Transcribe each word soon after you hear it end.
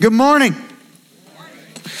Good morning.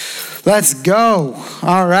 Let's go.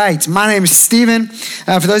 All right. My name is Stephen.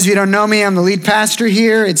 For those of you who don't know me, I'm the lead pastor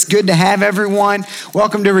here. It's good to have everyone.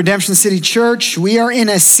 Welcome to Redemption City Church. We are in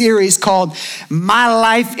a series called My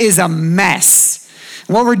Life is a Mess.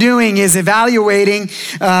 What we're doing is evaluating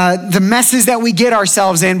the messes that we get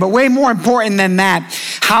ourselves in, but way more important than that,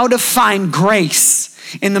 how to find grace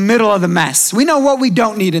in the middle of the mess. We know what we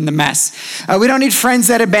don't need in the mess. We don't need friends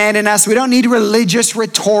that abandon us. We don't need religious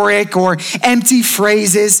rhetoric or empty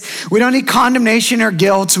phrases. We don't need condemnation or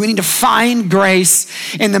guilt. We need to find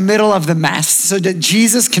grace in the middle of the mess so that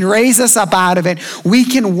Jesus can raise us up out of it. We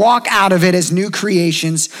can walk out of it as new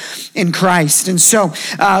creations in Christ. And so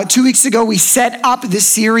 2 weeks ago, we set up this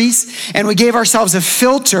series and we gave ourselves a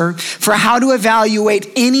filter for how to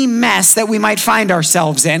evaluate any mess that we might find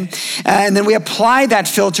ourselves in. And then we applied that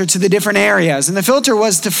filter to the different areas. And the filter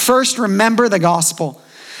was to first remember the gospel,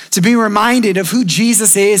 to be reminded of who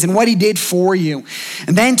Jesus is and what he did for you.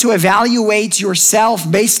 And then to evaluate yourself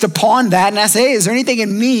based upon that and ask, hey, is there anything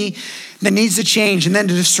in me that needs to change? And then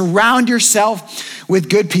to surround yourself with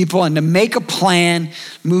good people and to make a plan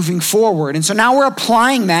moving forward. And so now we're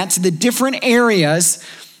applying that to the different areas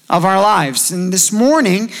of our lives. And this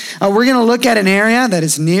morning, we're going to look at an area that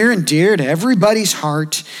is near and dear to everybody's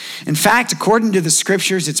heart. In fact, according to the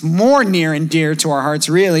scriptures, it's more near and dear to our hearts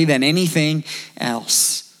really than anything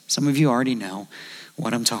else. Some of you already know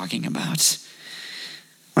what I'm talking about.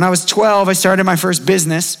 When I was 12, I started my first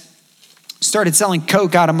business. Started selling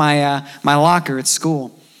Coke out of my locker at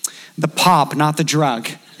school. The pop, not the drug,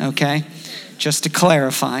 okay? Just to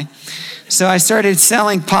clarify. So I started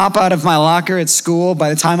selling pop out of my locker at school. By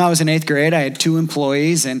the time I was in 8th grade, I had 2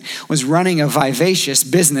 employees and was running a vivacious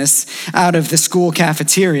business out of the school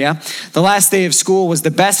cafeteria. The last day of school was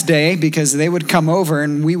the best day because they would come over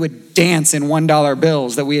and we would dance in $1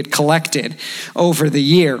 bills that we had collected over the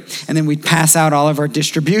year. And then we'd pass out all of our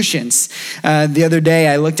distributions. The other day,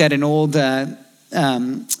 I looked at an old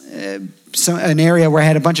an area where I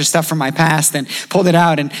had a bunch of stuff from my past and pulled it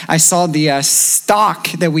out, and I saw the stock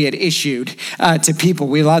that we had issued to people.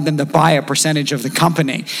 We allowed them to buy a percentage of the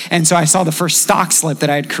company. And so I saw the first stock slip that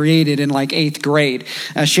I had created in like 8th grade.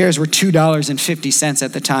 Shares were $2.50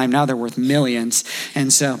 at the time. Now they're worth millions.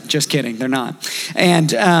 And so just kidding, they're not.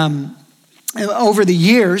 And over the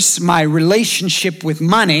years, my relationship with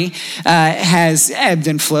money has ebbed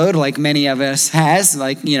and flowed like many of us has.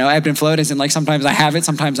 Ebbed and flowed as in like sometimes I have it,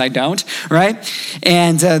 sometimes I don't, right?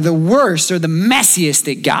 And the worst or the messiest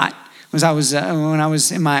it got was when I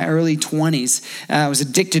was in my early 20s, I was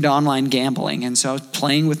addicted to online gambling. And so I was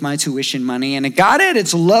playing with my tuition money. And it got at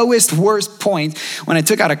its lowest, worst point when I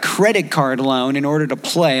took out a credit card loan in order to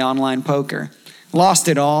play online poker. Lost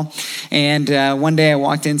it all. And one day I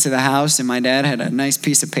walked into the house and my dad had a nice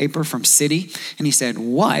piece of paper from Citi. And he said,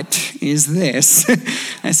 "What is this?"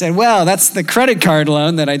 I said, "Well, that's the credit card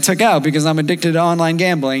loan that I took out because I'm addicted to online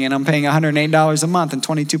gambling and I'm paying $108 a month and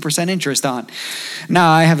 22% interest on."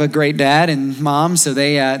 Now I have a great dad and mom, so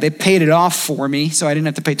they paid it off for me. So I didn't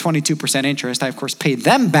have to pay 22% interest. I, of course, paid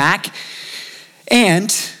them back.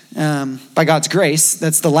 And by God's grace,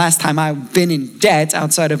 that's the last time I've been in debt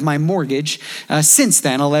outside of my mortgage since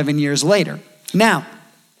then, 11 years later. Now,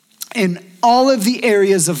 in all of the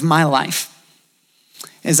areas of my life,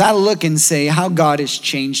 as I look and say how God has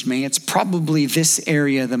changed me, it's probably this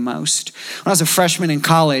area the most. When I was a freshman in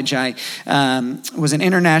college, I was an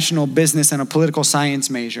international business and a political science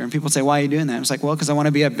major. And people would say, "Why are you doing that?" I was like, "Well, because I want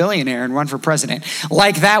to be a billionaire and run for president."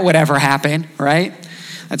 Like that would ever happen, right?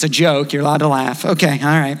 That's a joke. You're allowed to laugh. Okay, all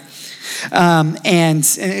right. And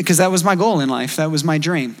because that was my goal in life. That was my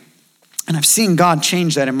dream. And I've seen God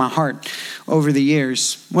change that in my heart over the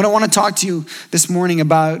years. What I want to talk to you this morning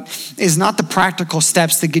about is not the practical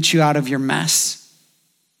steps to get you out of your mess.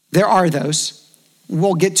 There are those.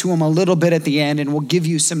 We'll get to them a little bit at the end and we'll give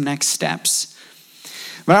you some next steps.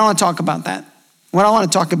 But I don't want to talk about that. What I want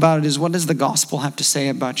to talk about is, what does the gospel have to say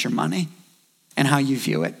about your money and how you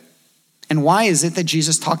view it? And why is it that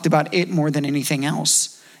Jesus talked about it more than anything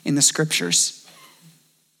else in the scriptures?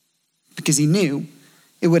 Because he knew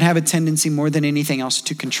it would have a tendency more than anything else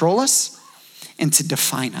to control us and to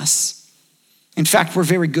define us. In fact, we're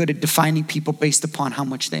very good at defining people based upon how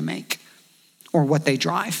much they make, or what they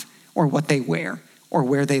drive, or what they wear, or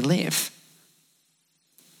where they live.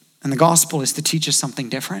 And the gospel is to teach us something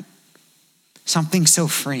different, something so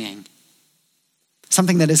freeing.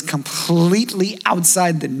 Something that is completely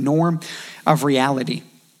outside the norm of reality.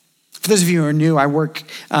 For those of you who are new, I work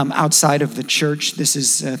outside of the church. This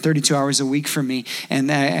is 32 hours a week for me,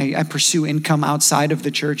 and I pursue income outside of the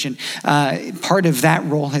church. And part of that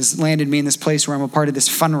role has landed me in this place where I'm a part of this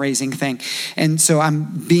fundraising thing. And so I'm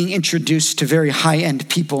being introduced to very high-end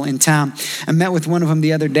people in town. I met with one of them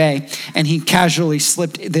the other day, and he casually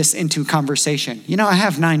slipped this into conversation. I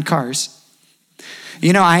have 9 cars.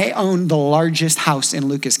 I own the largest house in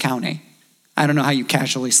Lucas County. I don't know how you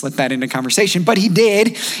casually slip that into conversation, but he did.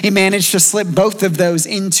 He managed to slip both of those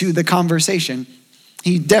into the conversation.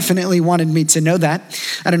 He definitely wanted me to know that.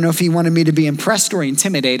 I don't know if he wanted me to be impressed or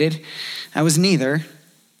intimidated. I was neither,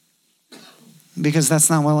 because that's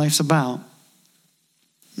not what life's about.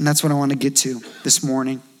 And that's what I want to get to this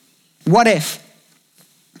morning. What if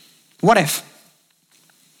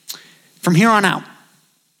from here on out,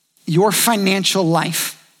 your financial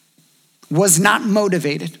life was not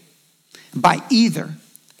motivated by either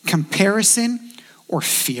comparison or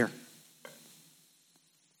fear?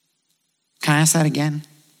 Can I ask that again?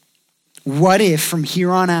 What if from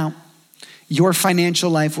here on out, your financial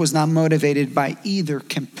life was not motivated by either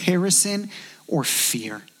comparison or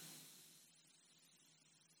fear?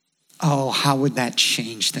 Oh, how would that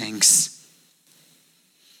change things?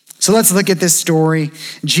 So let's look at this story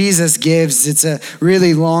Jesus gives. It's a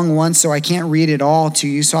really long one, so I can't read it all to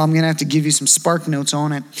you. So I'm going to have to give you some spark notes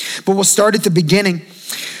on it. But we'll start at the beginning.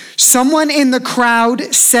 Someone in the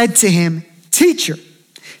crowd said to him, "Teacher,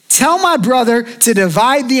 tell my brother to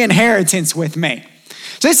divide the inheritance with me."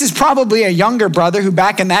 So this is probably a younger brother who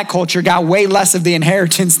back in that culture got way less of the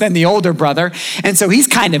inheritance than the older brother. And so he's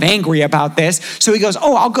kind of angry about this. So he goes,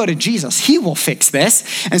 I'll go to Jesus. He will fix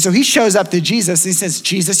this. And so he shows up to Jesus. And he says,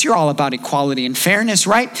 Jesus, you're all about equality and fairness,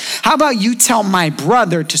 right? How about you tell my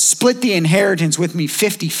brother to split the inheritance with me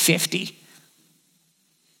 50-50?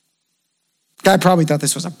 Guy probably thought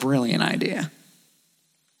this was a brilliant idea.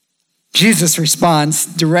 Jesus responds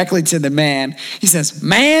directly to the man. He says,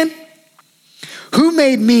 man, who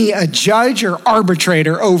made me a judge or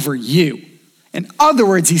arbitrator over you? In other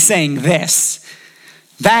words, he's saying this: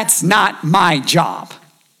 that's not my job.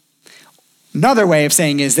 Another way of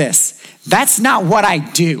saying is this: that's not what I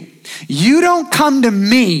do. You don't come to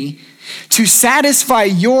me to satisfy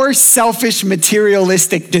your selfish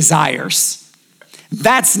materialistic desires.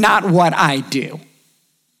 That's not what I do.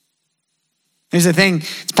 There's a thing,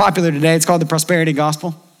 it's popular today, it's called the prosperity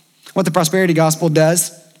gospel. What the prosperity gospel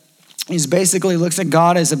does is basically looks at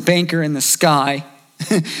God as a banker in the sky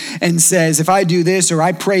and says, if I do this, or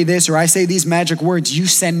I pray this, or I say these magic words, you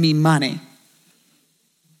send me money.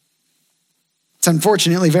 It's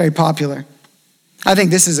unfortunately very popular. I think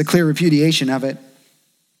this is a clear repudiation of it.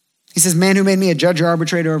 He says, man, who made me a judge or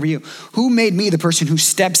arbitrator over you? Who made me the person who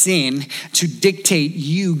steps in to dictate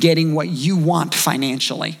you getting what you want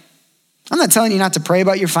financially? I'm not telling you not to pray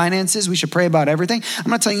about your finances. We should pray about everything. I'm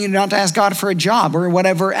not telling you not to ask God for a job or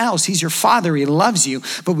whatever else. He's your father. He loves you.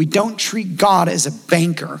 But we don't treat God as a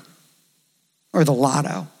banker or the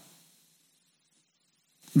lotto.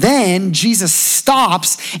 Then Jesus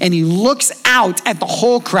stops and he looks out at the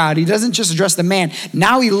whole crowd. He doesn't just address the man.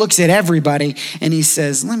 Now he looks at everybody and he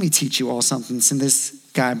says, let me teach you all something. And this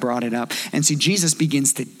guy brought it up. And see, Jesus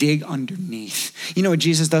begins to dig underneath. You know what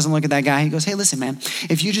Jesus doesn't look at that guy? He goes, hey, listen, man,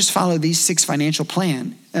 if you just follow these 6 financial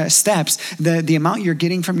steps, the amount you're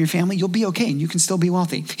getting from your family, you'll be okay and you can still be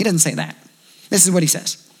wealthy. He doesn't say that. This is what he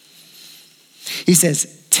says. He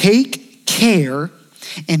says, take care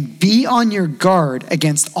and be on your guard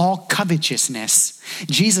against all covetousness.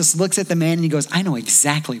 Jesus looks at the man and he goes, I know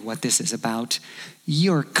exactly what this is about.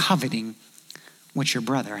 You're coveting what your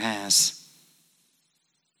brother has.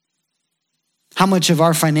 How much of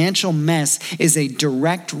our financial mess is a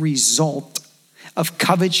direct result of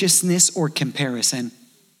covetousness or comparison?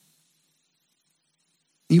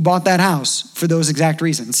 You bought that house for those exact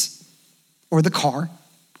reasons, or the car,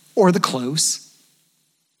 or the clothes,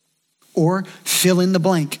 or fill in the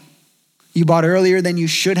blank. You bought earlier than you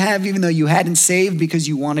should have, even though you hadn't saved because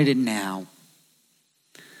you wanted it now.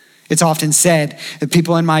 It's often said that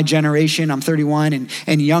people in my generation, I'm 31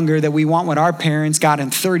 and younger, that we want what our parents got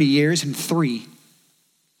in 30 years in 3.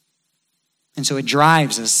 And so it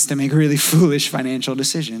drives us to make really foolish financial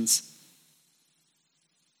decisions.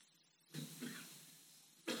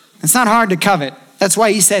 It's not hard to covet. That's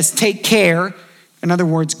why he says, take care. In other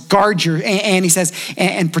words, guard and he says,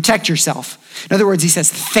 and protect yourself. In other words, he says,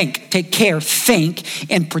 think, take care, think,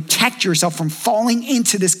 and protect yourself from falling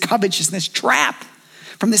into this covetousness trap,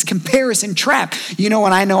 from this comparison trap. You know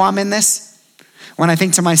when I know I'm in this? When I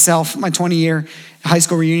think to myself, my 20-year high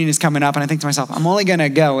school reunion is coming up, and I think to myself, I'm only going to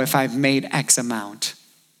go if I've made X amount.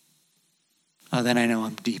 Oh, then I know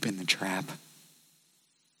I'm deep in the trap.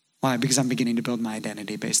 Why? Because I'm beginning to build my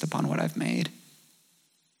identity based upon what I've made.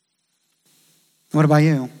 What about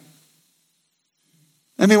you?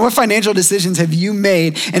 I mean, what financial decisions have you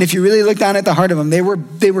made? And if you really look down at the heart of them, they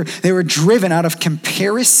were driven out of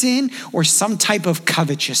comparison or some type of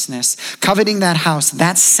covetousness, coveting that house,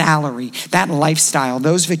 that salary, that lifestyle,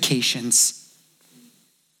 those vacations.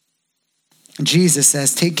 And Jesus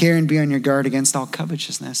says, take care and be on your guard against all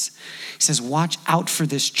covetousness. He says, watch out for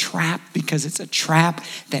this trap because it's a trap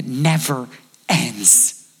that never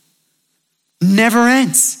ends. Never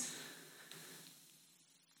ends.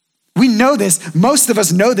 We know this. Most of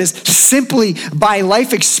us know this simply by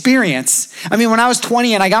life experience. I mean, when I was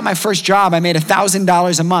 20 and I got my first job, I made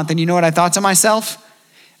 $1,000 a month. And you know what I thought to myself?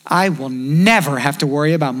 I will never have to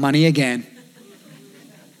worry about money again.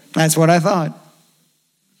 That's what I thought.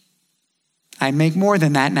 I make more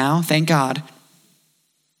than that now, thank God.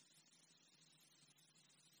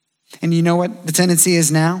 And you know what the tendency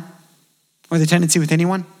is now? Or the tendency with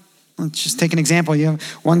anyone? Let's just take an example. You have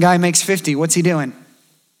one guy makes 50. What's he doing?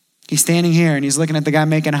 He's standing here and he's looking at the guy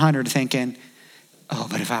making 100 thinking, oh,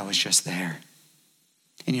 but if I was just there.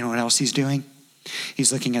 And you know what else he's doing?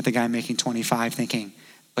 He's looking at the guy making 25 thinking,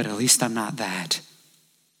 but at least I'm not that.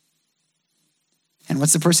 And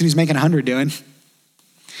what's the person who's making 100 doing?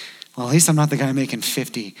 Well, at least I'm not the guy making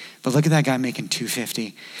 50, but look at that guy making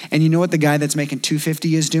 250. And you know what the guy that's making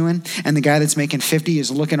 250 is doing? And the guy that's making 50 is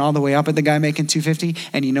looking all the way up at the guy making 250.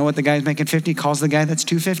 And you know what the guy making 50 calls the guy that's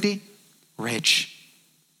 250? Rich.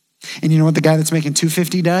 And you know what the guy that's making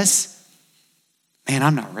 250 does? Man,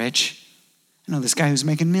 I'm not rich. I know this guy who's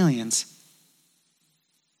making millions.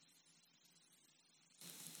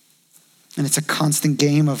 And it's a constant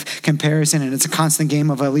game of comparison, and it's a constant game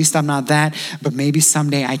of at least I'm not that, but maybe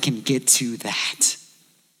someday I can get to that.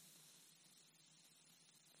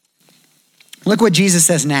 Look what Jesus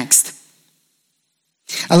says next.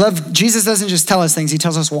 I love, Jesus doesn't just tell us things, he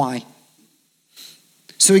tells us why.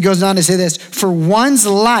 So he goes on to say this, for one's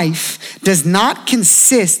life does not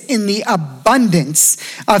consist in the abundance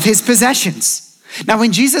of his possessions. Now,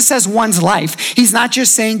 when Jesus says one's life, he's not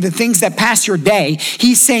just saying the things that pass your day.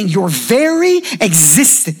 He's saying your very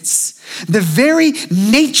existence, the very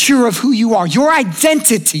nature of who you are, your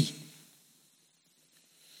identity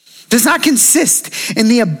does not consist in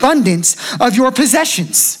the abundance of your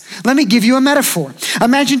possessions. Let me give you a metaphor.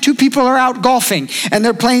 Imagine two people are out golfing and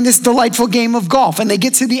they're playing this delightful game of golf, and they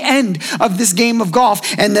get to the end of this game of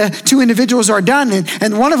golf and the two individuals are done,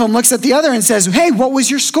 and one of them looks at the other and says, hey, what was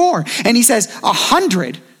your score? And he says,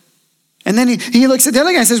 100. And then he looks at the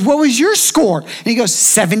other guy and says, what was your score? And he goes,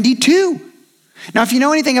 72. Now, if you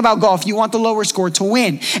know anything about golf, you want the lower score to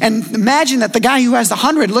win. And imagine that the guy who has the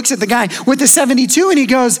 100 looks at the guy with the 72 and he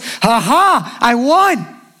goes, ha, I won.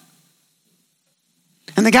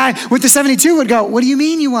 And the guy with the 72 would go, what do you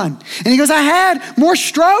mean you won? And he goes, I had more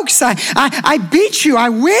strokes. I beat you, I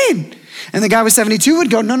win. And the guy with 72 would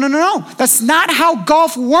go, no. That's not how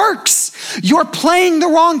golf works. You're playing the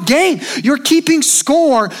wrong game. You're keeping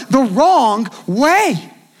score the wrong way.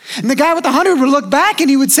 And the guy with the 100 would look back and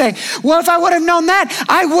he would say, well, if I would have known that,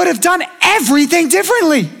 I would have done everything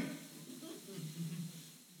differently.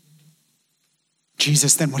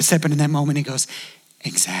 Jesus then would step in that moment. He goes,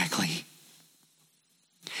 exactly.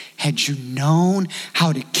 Had you known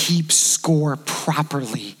how to keep score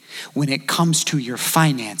properly when it comes to your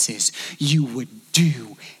finances, you would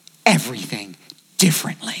do everything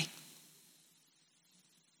differently.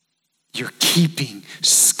 You're keeping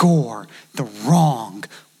score the wrong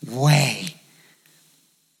way,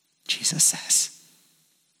 Jesus says.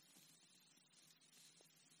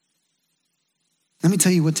 Let me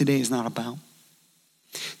tell you what today is not about.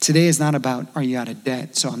 Today is not about, are you out of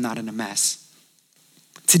debt so I'm not in a mess?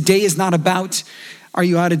 Today is not about, are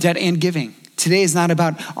you out of debt and giving? Today is not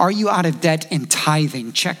about, are you out of debt and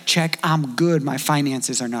tithing? Check, I'm good. My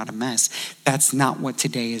finances are not a mess. That's not what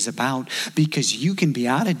today is about, because you can be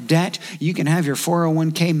out of debt. You can have your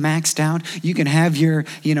 401k maxed out. You can have your,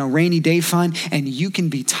 rainy day fund, and you can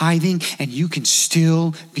be tithing, and you can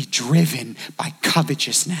still be driven by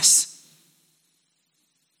covetousness.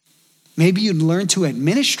 Maybe you'd learn to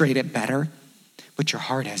administrate it better, but your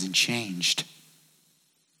heart hasn't changed.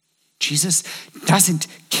 Jesus doesn't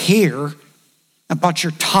care about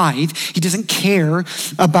your tithe. He doesn't care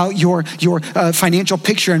about your financial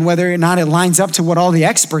picture and whether or not it lines up to what all the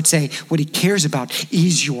experts say. What he cares about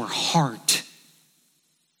is your heart.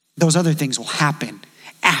 Those other things will happen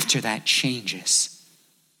after that changes.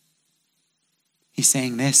 He's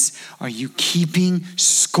saying this, are you keeping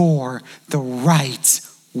score the right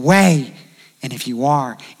way? And if you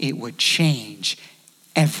are, it would change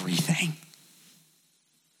everything.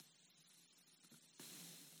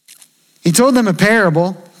 He told them a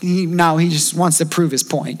parable. Now he just wants to prove his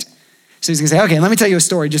point. So he's going to say, okay, let me tell you a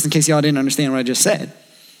story just in case y'all didn't understand what I just said.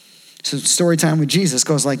 So story time with Jesus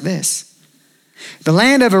goes like this. The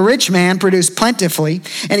land of a rich man produced plentifully,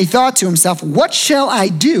 and he thought to himself, what shall I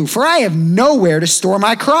do? For I have nowhere to store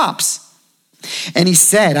my crops. And he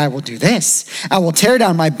said, I will do this. I will tear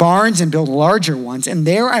down my barns and build larger ones, and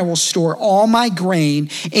there I will store all my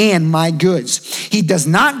grain and my goods. He does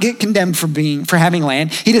not get condemned for having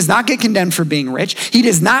land. He does not get condemned for being rich. He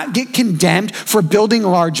does not get condemned for building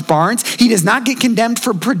large barns. He does not get condemned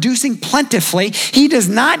for producing plentifully. He does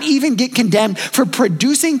not even get condemned for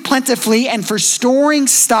producing plentifully and for storing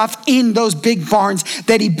stuff in those big barns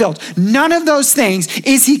that he built. None of those things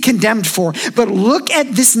is he condemned for. But look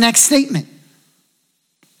at this next statement.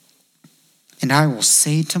 And I will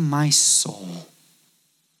say to my soul,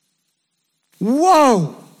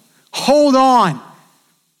 whoa, hold on.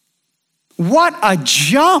 What a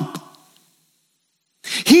jump.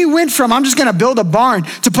 He went from, I'm just going to build a barn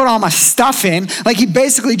to put all my stuff in. Like he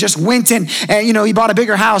basically just went in and, he bought a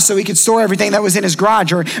bigger house so he could store everything that was in his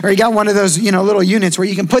garage, or he got one of those, little units where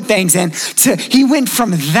you can put things in. He went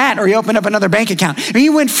from that, or he opened up another bank account. He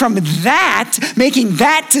went from that, making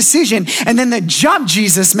that decision. And then the jump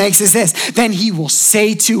Jesus makes is this. Then he will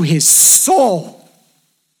say to his soul,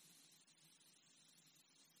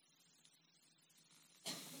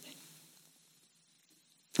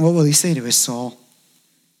 what will he say to his soul?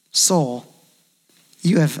 Soul,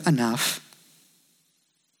 you have enough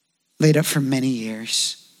laid up for many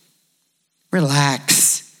years.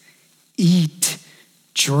 Relax, eat,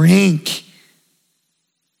 drink,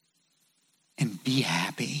 and be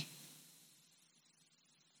happy.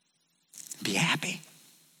 Be happy.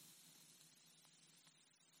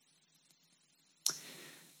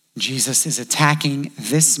 Jesus is attacking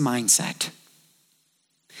this mindset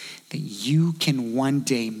that you can one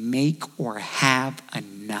day make or have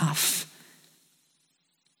enough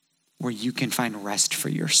where you can find rest for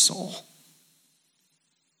your soul.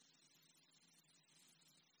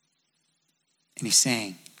 And he's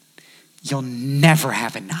saying, you'll never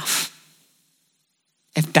have enough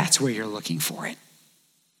if that's where you're looking for it.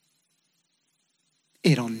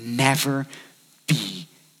 It'll never be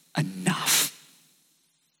enough.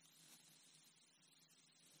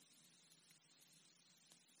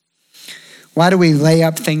 Why do we lay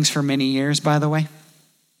up things for many years, by the way?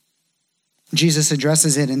 Jesus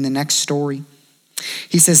addresses it in the next story.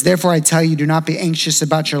 He says, therefore I tell you, do not be anxious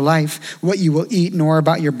about your life, what you will eat, nor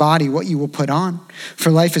about your body, what you will put on.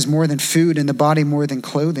 For life is more than food, and the body more than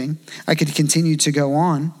clothing. I could continue to go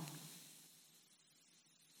on.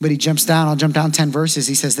 But he jumps down. I'll jump down 10 verses.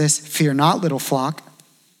 He says this, fear not, little flock.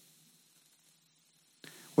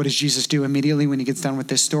 What does Jesus do immediately when he gets done with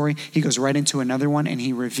this story? He goes right into another one, and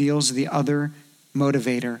he reveals the other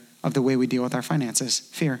motivator of the way we deal with our finances.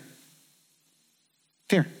 Fear.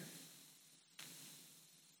 Fear.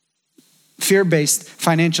 Fear-based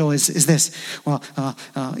financial is this. Well,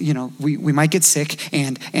 we might get sick,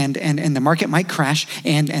 and the market might crash,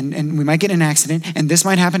 and we might get in an accident, and this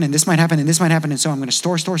might happen, and this might happen, and this might happen, and so I'm going to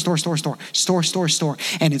store,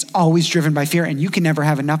 and it's always driven by fear, and you can never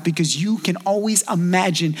have enough because you can always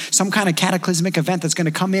imagine some kind of cataclysmic event that's going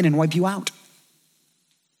to come in and wipe you out.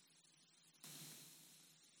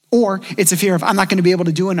 Or it's a fear of I'm not going to be able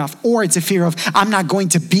to do enough, or it's a fear of I'm not going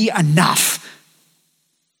to be enough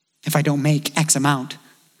if I don't make X amount.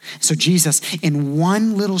 So Jesus, in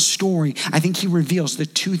one little story, I think he reveals the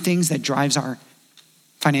two things that drives our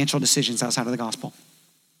financial decisions outside of the gospel.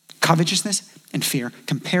 Covetousness and fear.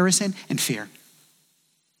 Comparison and fear.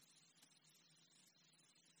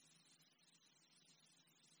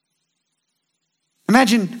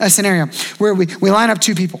 Imagine a scenario where we line up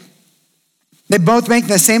two people. They both make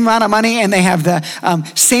the same amount of money and they have the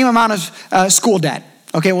same amount of school debt.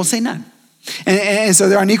 Okay, we'll say none. And so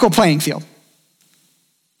they're on equal playing field.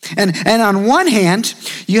 And on one hand,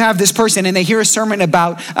 you have this person and they hear a sermon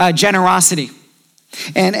about generosity.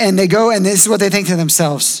 And they go and this is what they think to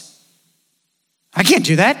themselves. I can't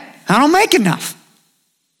do that. I don't make enough.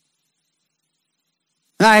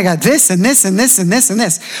 I got this and this and this and this and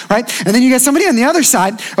this, right? And then you get somebody on the other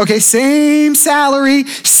side, okay, same salary,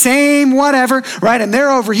 same whatever, right? And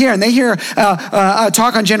they're over here and they hear a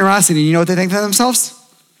talk on generosity. You know what they think to themselves?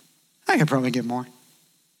 I could probably give more.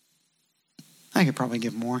 I could probably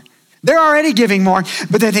give more. They're already giving more,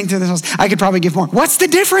 but they think to themselves, I could probably give more. What's the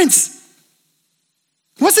difference?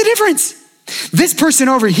 What's the difference? This person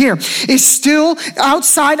over here is still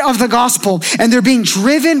outside of the gospel, and they're being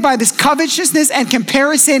driven by this covetousness and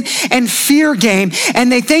comparison and fear game.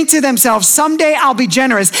 And they think to themselves, someday I'll be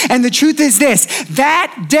generous. And the truth is this,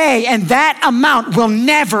 that day and that amount will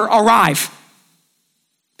never arrive.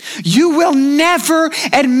 You will never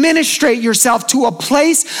administrate yourself to a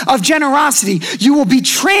place of generosity. You will be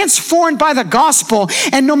transformed by the gospel,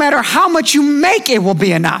 and no matter how much you make, it will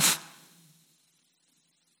be enough.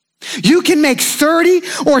 You can make 30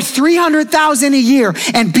 or 300,000 a year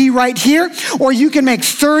and be right here, or you can make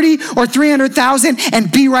 30 or 300,000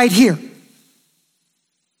 and be right here.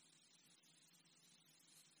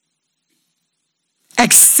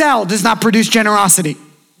 Excel does not produce generosity.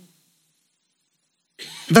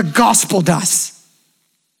 The gospel does.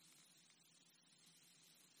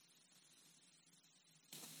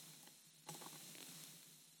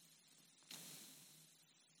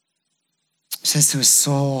 Says to his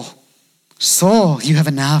soul, soul, you have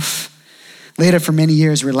enough. Laid up for many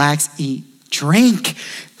years, relax, eat, drink,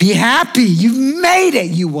 be happy. You've made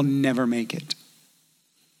it. You will never make it.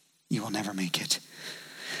 You will never make it.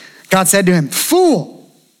 God said to him, fool,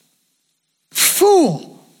 fool.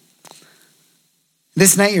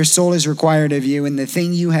 This night your soul is required of you, and the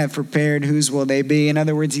thing you have prepared, whose will they be? In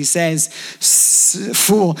other words, he says,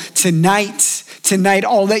 fool, tonight,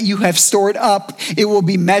 all that you have stored up, it will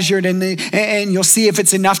be measured, and you'll see if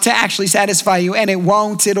it's enough to actually satisfy you, and it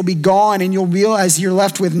won't. It'll be gone, and you'll realize you're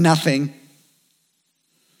left with nothing.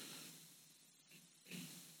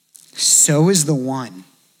 So is the one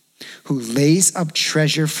who lays up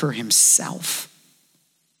treasure for himself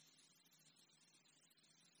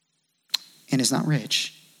and is not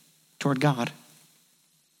rich toward God.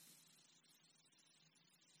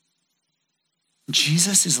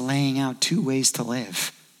 Jesus is laying out two ways to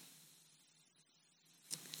live.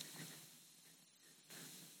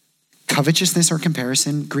 Covetousness or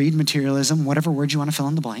comparison, greed, materialism, whatever word you want to fill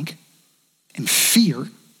in the blank, and fear,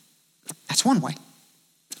 that's one way,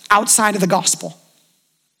 outside of the gospel.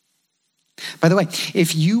 By the way,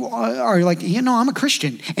 if you are like, I'm a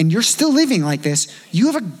Christian, and you're still living like this, you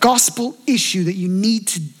have a gospel issue that you need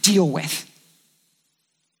to deal with.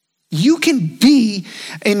 You can be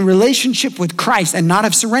in relationship with Christ and not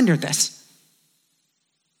have surrendered this.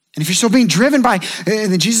 And if you're still being driven by,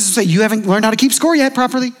 then Jesus will say, you haven't learned how to keep score yet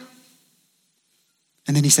properly.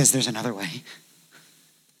 And then he says, there's another way.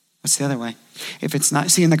 What's the other way? If it's not,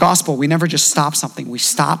 see, in the gospel, we never just stop something. We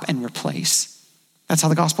stop and replace. That's how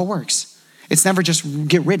the gospel works. It's never just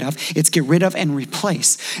get rid of, it's get rid of and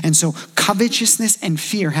replace. And so covetousness and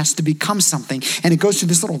fear has to become something, and it goes through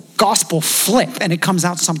this little gospel flip, and it comes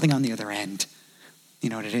out something on the other end. You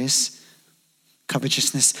know what it is?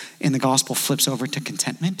 Covetousness in the gospel flips over to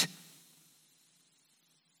contentment,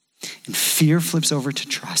 and fear flips over to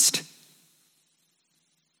trust.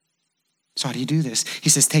 So how do you do this? He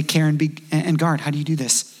says, take care and guard. How do you do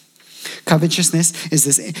this? Covetousness is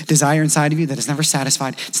this desire inside of you that is never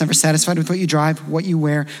satisfied. It's never satisfied with what you drive, what you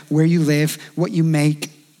wear, where you live, what you make.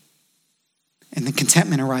 And then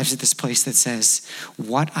contentment arrives at this place that says,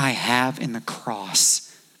 what I have in the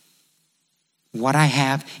cross, what I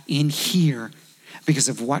have in here, because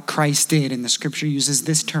of what Christ did, and the scripture uses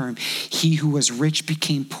this term, he who was rich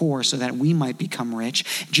became poor so that we might become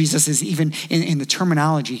rich. Jesus is even in the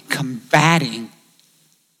terminology combating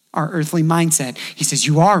our earthly mindset. He says,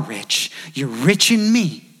 you are rich. You're rich in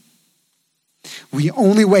me. The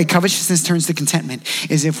only way covetousness turns to contentment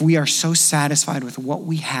is if we are so satisfied with what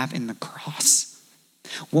we have in the cross,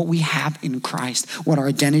 what we have in Christ, what our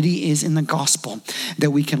identity is in the gospel,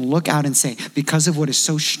 that we can look out and say, because of what is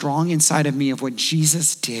so strong inside of me of what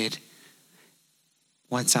Jesus did,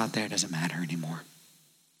 what's out there doesn't matter anymore.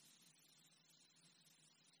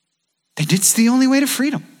 It's the only way to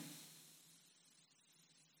freedom.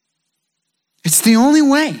 It's the only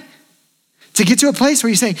way to get to a place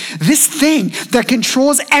where you say, this thing that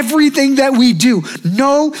controls everything that we do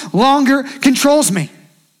no longer controls me.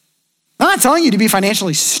 I'm not telling you to be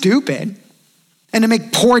financially stupid and to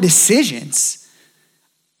make poor decisions.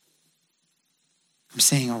 I'm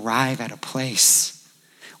saying arrive at a place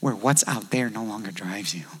where what's out there no longer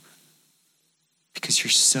drives you because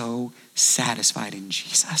you're so satisfied in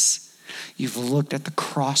Jesus. You've looked at the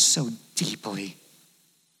cross so deeply.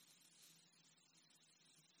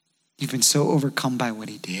 You've been so overcome by what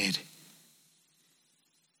he did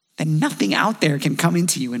that nothing out there can come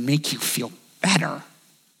into you and make you feel better.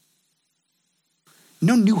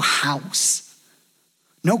 No new house,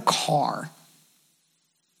 no car,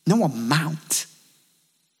 no amount.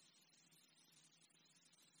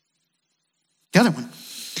 The other one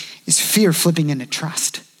is fear flipping into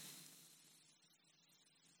trust.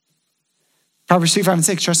 Proverbs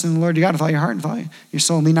 3:5-6, trust in the Lord your God with all your heart and with all your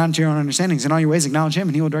soul. Lean not into your own understandings. In all your ways acknowledge him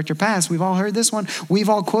and he will direct your paths. We've all heard this one. We've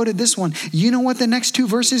all quoted this one. You know what the next two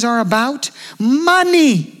verses are about?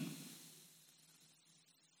 Money.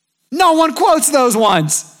 No one quotes those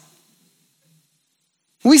ones.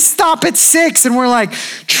 We stop at 6 and we're like,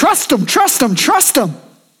 trust him, trust him, trust him.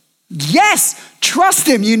 Yes, trust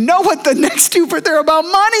him. You know what the next two, but they're about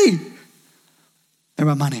money. They're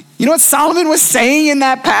about money. You know what Solomon was saying in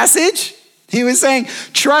that passage? He was saying,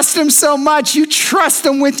 trust him so much, you trust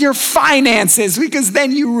him with your finances because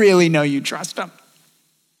then you really know you trust him.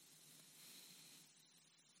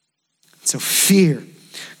 So fear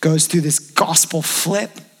goes through this gospel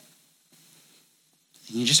flip.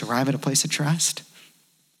 And you just arrive at a place of trust.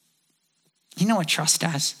 You know what trust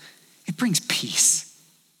does? It brings peace.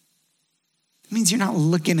 It means you're not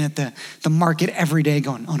looking at the market every day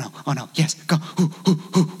going, oh no, yes, go,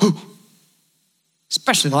 ooh.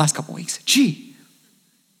 Especially the last couple weeks. Gee.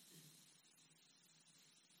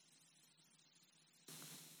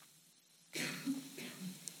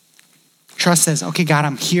 Trust says, okay, God,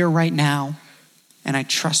 I'm here right now, and I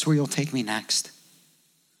trust where you'll take me next.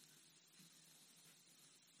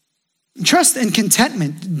 Trust and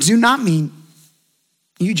contentment do not mean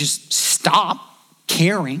you just stop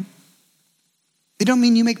caring. They don't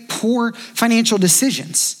mean you make poor financial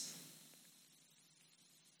decisions.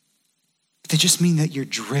 They just mean that you're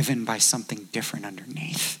driven by something different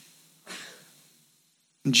underneath.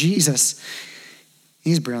 Jesus,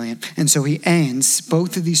 he's brilliant. And so he ends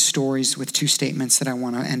both of these stories with two statements that I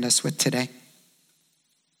want to end us with today.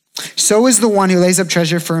 So is the one who lays up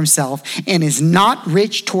treasure for himself and is not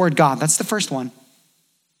rich toward God. That's the first one.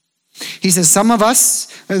 He says, some of us,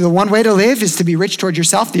 the one way to live is to be rich toward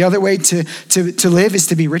yourself. The other way to live is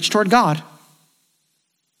to be rich toward God.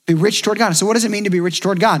 Be rich toward God. So what does it mean to be rich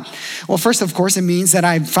toward God? Well, first, of course, it means that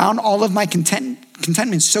I've found all of my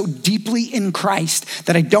contentment so deeply in Christ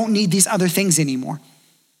that I don't need these other things anymore.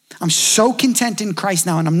 I'm so content in Christ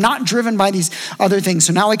now, and I'm not driven by these other things.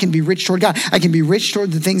 So now I can be rich toward God. I can be rich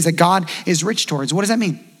toward the things that God is rich towards. What does that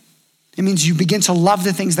mean? It means you begin to love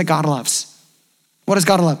the things that God loves. What does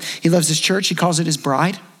God love? He loves his church. He calls it his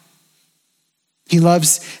bride. He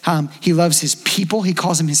loves his people. He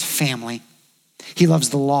calls them his family. He loves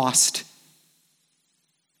the lost.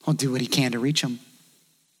 He'll do what he can to reach them.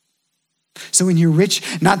 So when you're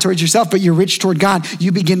rich, not towards yourself, but you're rich toward God,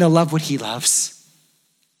 you begin to love what he loves.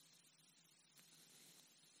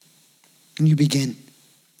 And you begin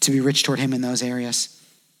to be rich toward him in those areas.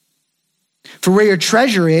 For where your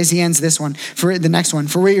treasure is, he ends this one, for the next one,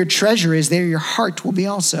 for where your treasure is, there your heart will be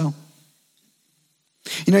also.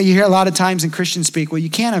 You know, you hear a lot of times in Christian speak, well, you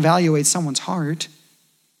can't evaluate someone's heart.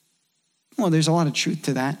 Well, there's a lot of truth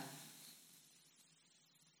to that.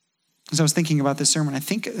 As I was thinking about this sermon, I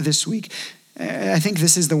think this week, I think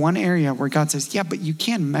this is the one area where God says, yeah, but you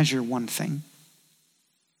can measure one thing.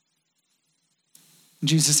 And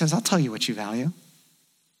Jesus says, I'll tell you what you value.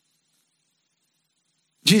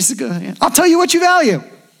 Jesus goes, I'll tell you what you value.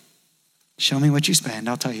 Show me what you spend.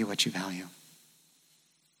 I'll tell you what you value.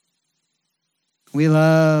 We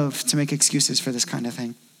love to make excuses for this kind of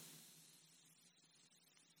thing.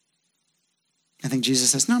 I think Jesus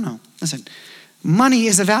says, no, listen, money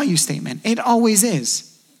is a value statement. It always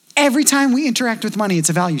is. Every time we interact with money, it's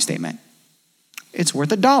a value statement. It's worth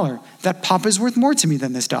 $1. That pop is worth more to me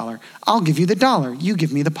than this $1. I'll give you the $1. You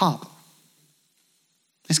give me the pop.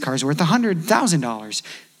 This car is worth $100,000.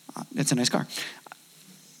 It's a nice car.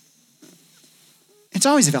 It's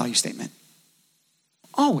always a value statement.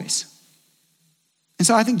 Always. And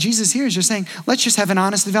so I think Jesus here is just saying, let's just have an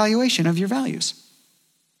honest evaluation of your values.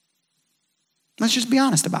 Let's just be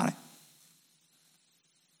honest about it.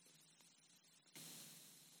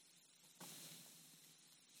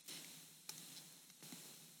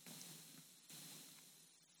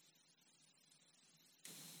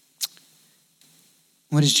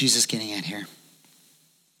 What is Jesus getting at here?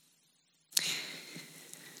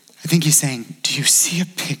 I think he's saying, do you see a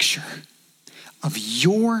picture of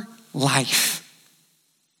your life?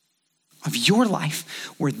 Of your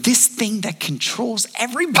life where this thing that controls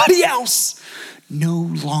everybody else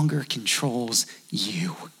no longer controls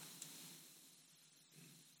you.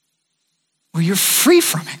 Where you're free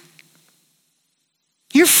from it.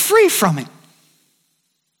 You're free from it.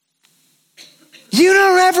 You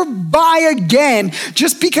don't ever buy again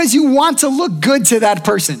just because you want to look good to that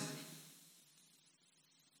person.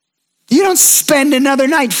 You don't spend another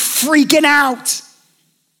night freaking out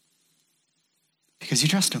because you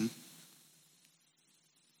trust him.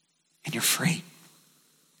 And you're free.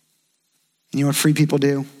 And you know what free people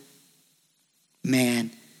do? Man,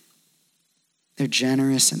 They're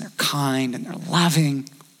generous and they're kind and they're loving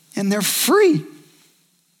and they're free.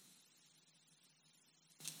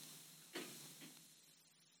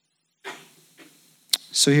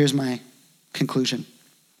 So here's my conclusion.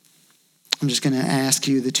 I'm just going to ask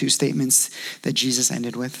you the two statements that Jesus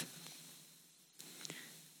ended with.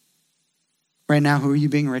 Right now, who are you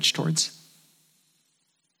being rich towards?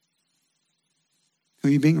 Who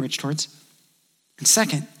are you being rich towards? And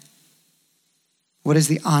second, what does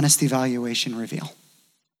the honest evaluation reveal?